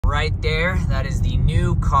right there, that is the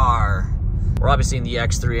new car. We're obviously in the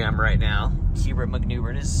X3M right now. Hubert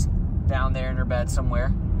McNubert is down there in her bed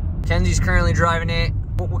somewhere. Kenzie's currently driving it.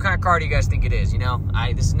 What kind of car do you guys think it is? You know,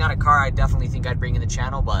 this is not a car I definitely think I'd bring in the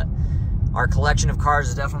channel, but our collection of cars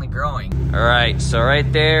is definitely growing. All right, so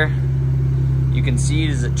right there, you can see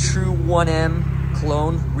it is a true 1M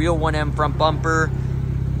clone, real 1M front bumper,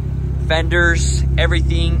 fenders,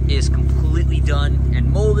 everything is completely done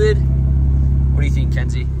and molded. What do you think,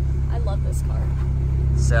 Kenzie? I love this car.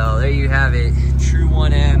 So there you have it, true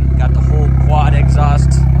 1M, got the whole quad exhaust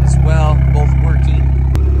as well, both working.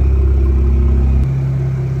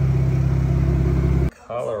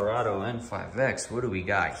 Colorado N5X, what do we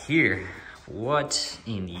got here? What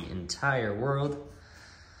in the entire world?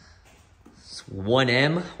 It's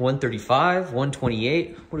 1M, 135,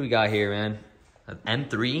 128. What do we got here, man? An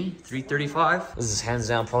M3, 335. This is hands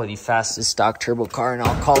down probably the fastest stock turbo car in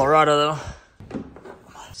all Colorado though.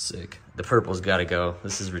 Sick. The purple's gotta go.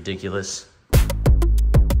 This is ridiculous.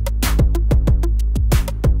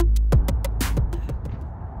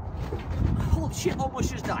 Holy shit,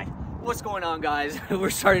 almost just died. What's going on, guys? We're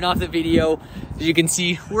starting off the video. As you can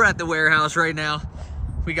see, we're at the warehouse right now.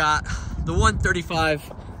 We got the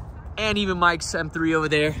 135 and even Mike's M3 over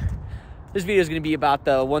there. This video is going to be about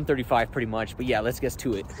the 135 pretty much, but yeah, let's get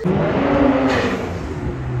to it.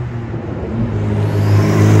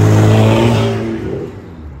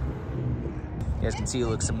 You guys can see it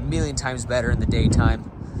looks a million times better in the daytime.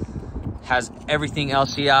 Has everything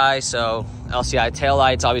LCI, so LCI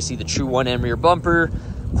taillights, obviously the true 1M rear bumper,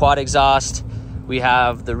 quad exhaust. We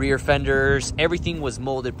have the rear fenders. Everything was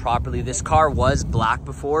molded properly. This car was black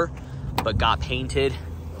before, but got painted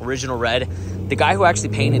original red. The guy who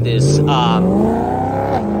actually painted this, that's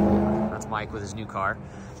Mike with his new car.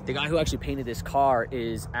 The guy who actually painted this car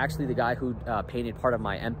is actually the guy who painted part of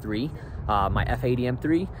my M3, my F80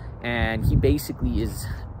 M3, and he basically is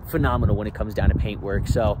phenomenal when it comes down to paint work.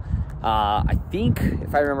 So I think,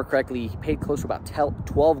 if I remember correctly, he paid close to about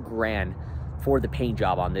 12 grand for the paint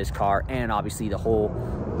job on this car, and obviously the whole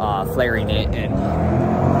flaring it, and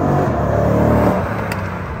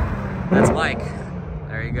that's Mike.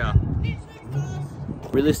 There you go.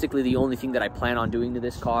 Realistically, the only thing that I plan on doing to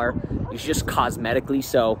this car is just cosmetically.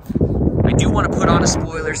 So I do want to put on a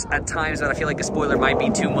spoiler at times, but I feel like a spoiler might be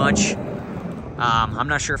too much. I'm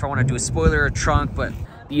not sure if I want to do a spoiler or a trunk, but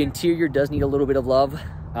the interior does need a little bit of love,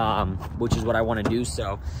 which is what I want to do.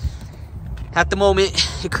 So at the moment,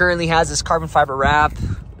 it currently has this carbon fiber wrap,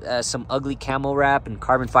 some ugly camo wrap and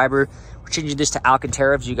carbon fiber. We're changing this to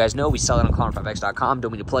Alcantara. As you guys know, we sell it on Colin5X.com.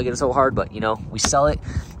 Don't mean to plug it so hard, but you know, we sell it.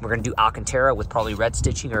 We're gonna do Alcantara with probably red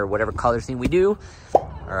stitching or whatever color thing we do.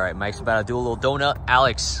 All right, Mike's about to do a little donut.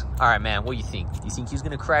 Alex, all right, man, what do you think? Do you think he's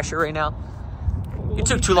gonna crash it right now? It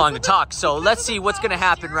took too long to talk, so let's see what's gonna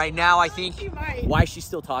happen right now. I think. Why is she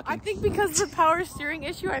still talking? I think because of the power steering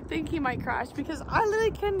issue, I think he might crash because I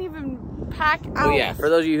literally couldn't even pack out. Oh yeah, for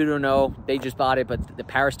those of you who don't know, they just bought it, but the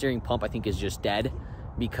power steering pump I think is just dead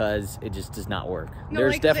because it just does not work. No,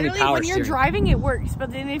 there's like, definitely power when steering. you're driving, it works,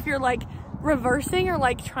 but then if you're like reversing or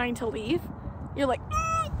like trying to leave, you're like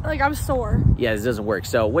I'm sore. Yeah, this doesn't work.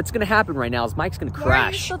 So what's gonna happen right now is Mike's gonna crash. Why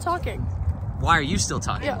are you still talking? Why are you still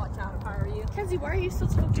talking? Yeah. Kenzie, why are you still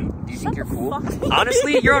talking? Dude, do you think you're cool?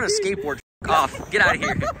 Honestly, you're on a skateboard. Off. Get out of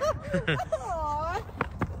here.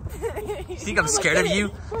 You think I'm scared of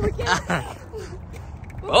you?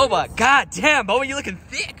 Oh my god damn, Boba, you looking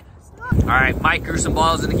thick. All right, Mike grew some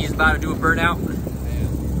balls and he's about to do a burnout.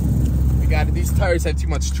 We got it. These tires have too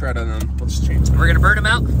much tread on them. We'll just change them. We're gonna burn them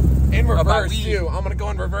out? In reverse, too. I'm gonna go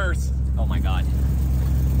in reverse. Oh my god.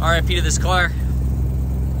 R.I.P. to this car.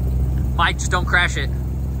 Mike, just don't crash it.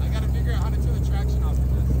 I gotta figure out how to turn the traction off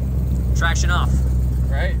of this. Traction off.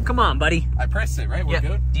 Right? Come on, buddy. I pressed it, right? We're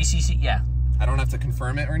good? DCC, yeah. I don't have to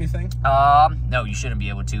confirm it or anything? No, you shouldn't be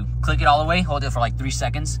able to. Click it all the way, hold it for like 3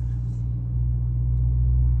 seconds.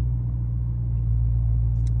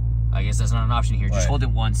 I guess that's not an option here. Just hold it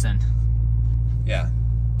once and... Yeah.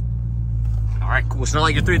 All right, cool. It's not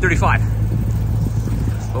like your 335.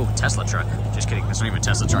 Oh, Tesla truck. Just kidding. That's not even a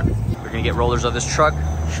Tesla truck. We're gonna get rollers of this truck.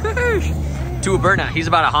 Sheesh. To a burnout. He's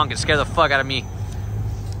about to honk and scare the fuck out of me.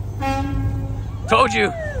 Told you.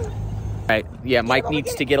 All right. Yeah, Mike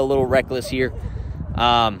needs to get a little reckless here.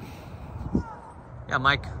 Yeah,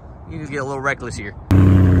 Mike, you need to get a little reckless here. Do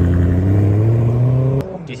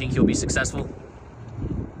you think he'll be successful?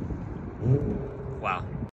 Wow.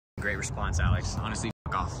 Great response, Alex. Honestly,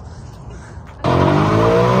 fuck off.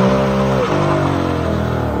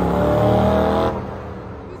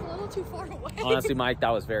 Too far away. Honestly, Mike,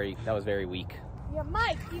 that was very weak. Yeah,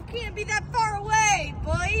 Mike, you can't be that far away,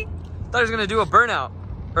 boy. Thought he was gonna do a burnout.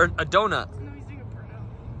 Or a donut. No, he's doing a burnout.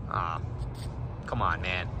 Ah, come on,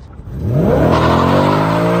 man.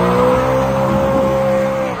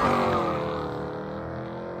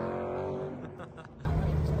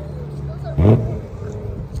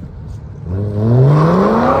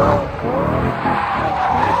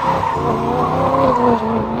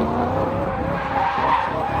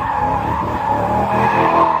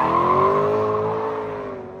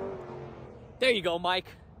 There you go, Mike.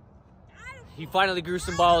 He finally grew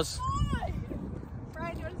some balls.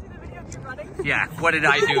 Brian, do you want to see the video of you running? Yeah, what did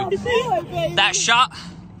I do? That shot.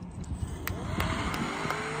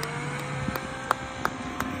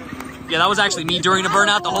 Yeah, that was actually me during the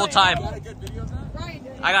burnout the whole time.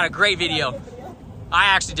 I got a great video. I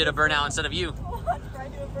actually did a burnout instead of you.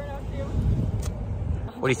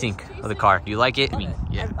 What do you think of the car? Do you like it? I mean,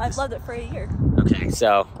 yeah. I've loved it for a year. Okay,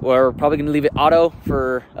 so we're probably gonna leave it auto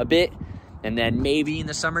for a bit, and then maybe in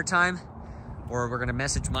the summertime, or we're gonna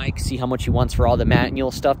message Mike, see how much he wants for all the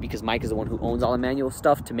manual stuff, because Mike is the one who owns all the manual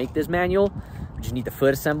stuff to make this manual. We just need the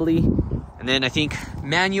foot assembly. And then I think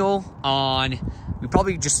manual on, we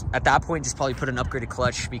probably just, at that point, just probably put an upgraded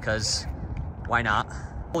clutch, because why not?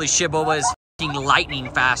 Holy shit, Boba is f***ing lightning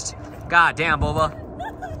fast. God damn, Boba.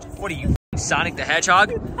 What are you, Sonic the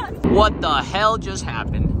Hedgehog? What the hell just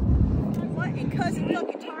happened? What in cousin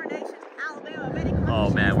fucking tarnations, Alabama medical? Oh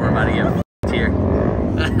man, we're about to get f***ed here.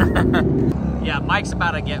 Yeah, Mike's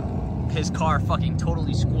about to get his car fucking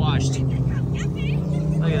totally squashed.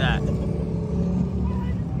 Look at that.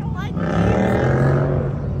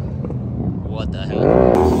 What the hell?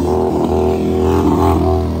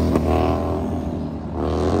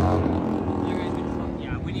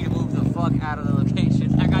 Yeah, we need to move the fuck out of the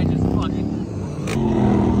location. That guy just fucking...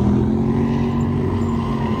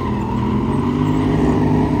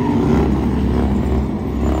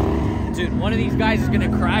 Dude, one of these guys is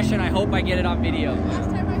gonna crash and I hope I get it on video.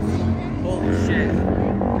 Holy shit.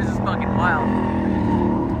 This is fucking wild.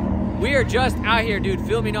 We are just out here, dude,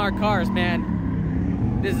 filming our cars,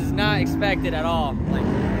 man. This is not expected at all. Like,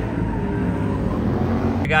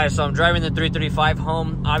 hey guys, so I'm driving the 335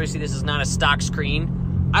 home. Obviously, this is not a stock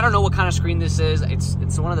screen. I don't know what kind of screen this is.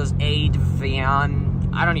 It's one of those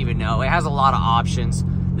Advan. I don't even know. It has a lot of options.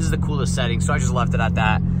 This is the coolest setting, so I just left it at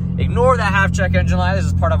that. Ignore that half check engine light. This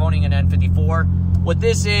is part of owning an N54. What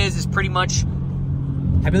this is pretty much,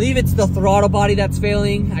 I believe it's the throttle body that's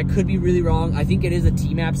failing. I could be really wrong. I think it is a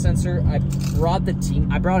T-Map sensor. I brought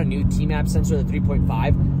a new T-Map sensor, the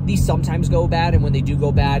 3.5. These sometimes go bad, and when they do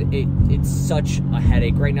go bad, it's such a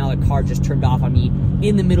headache. Right now, the car just turned off on me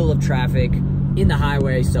in the middle of traffic, in the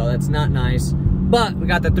highway, so that's not nice. But we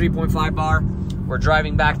got the 3.5 bar. We're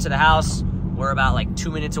driving back to the house. We're about like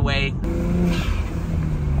 2 minutes away.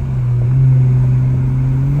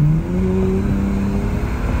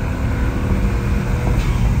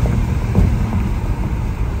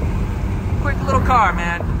 Car,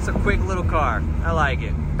 man. It's a quick little car. I like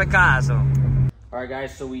it. Picasso. All right,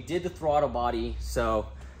 guys. So we did the throttle body. So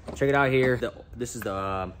check it out here. This is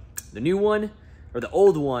the new one, or the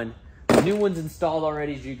old one. The new one's installed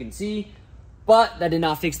already, as you can see, but that did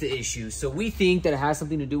not fix the issue. So we think that it has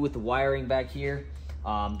something to do with the wiring back here.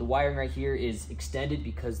 The wiring right here is extended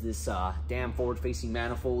because this damn forward-facing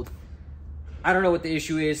manifold. I don't know what the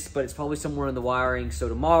issue is, but it's probably somewhere in the wiring. So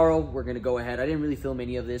tomorrow we're gonna go ahead. I didn't really film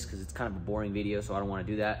any of this because it's kind of a boring video, so I don't want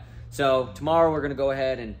to do that. So tomorrow we're gonna go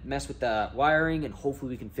ahead and mess with the wiring, and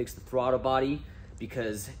hopefully we can fix the throttle body,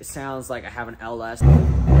 because it sounds like I have an LS.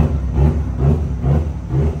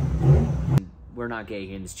 We're not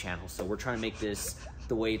gay in this channel, so we're trying to make this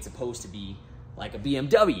the way it's supposed to be, like a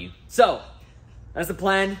BMW. So that's the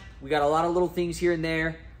plan. We got a lot of little things here and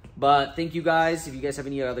there. But thank you guys. If you guys have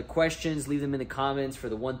any other questions, leave them in the comments for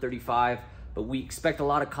the 135. But we expect a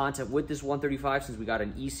lot of content with this 135 since we got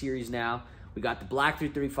an E-Series now. We got the black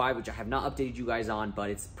 335, which I have not updated you guys on, but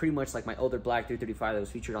it's pretty much like my older black 335 that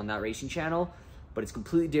was featured on that racing channel. But it's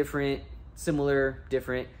completely different, similar,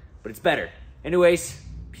 different, but it's better. Anyways,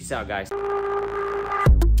 peace out, guys.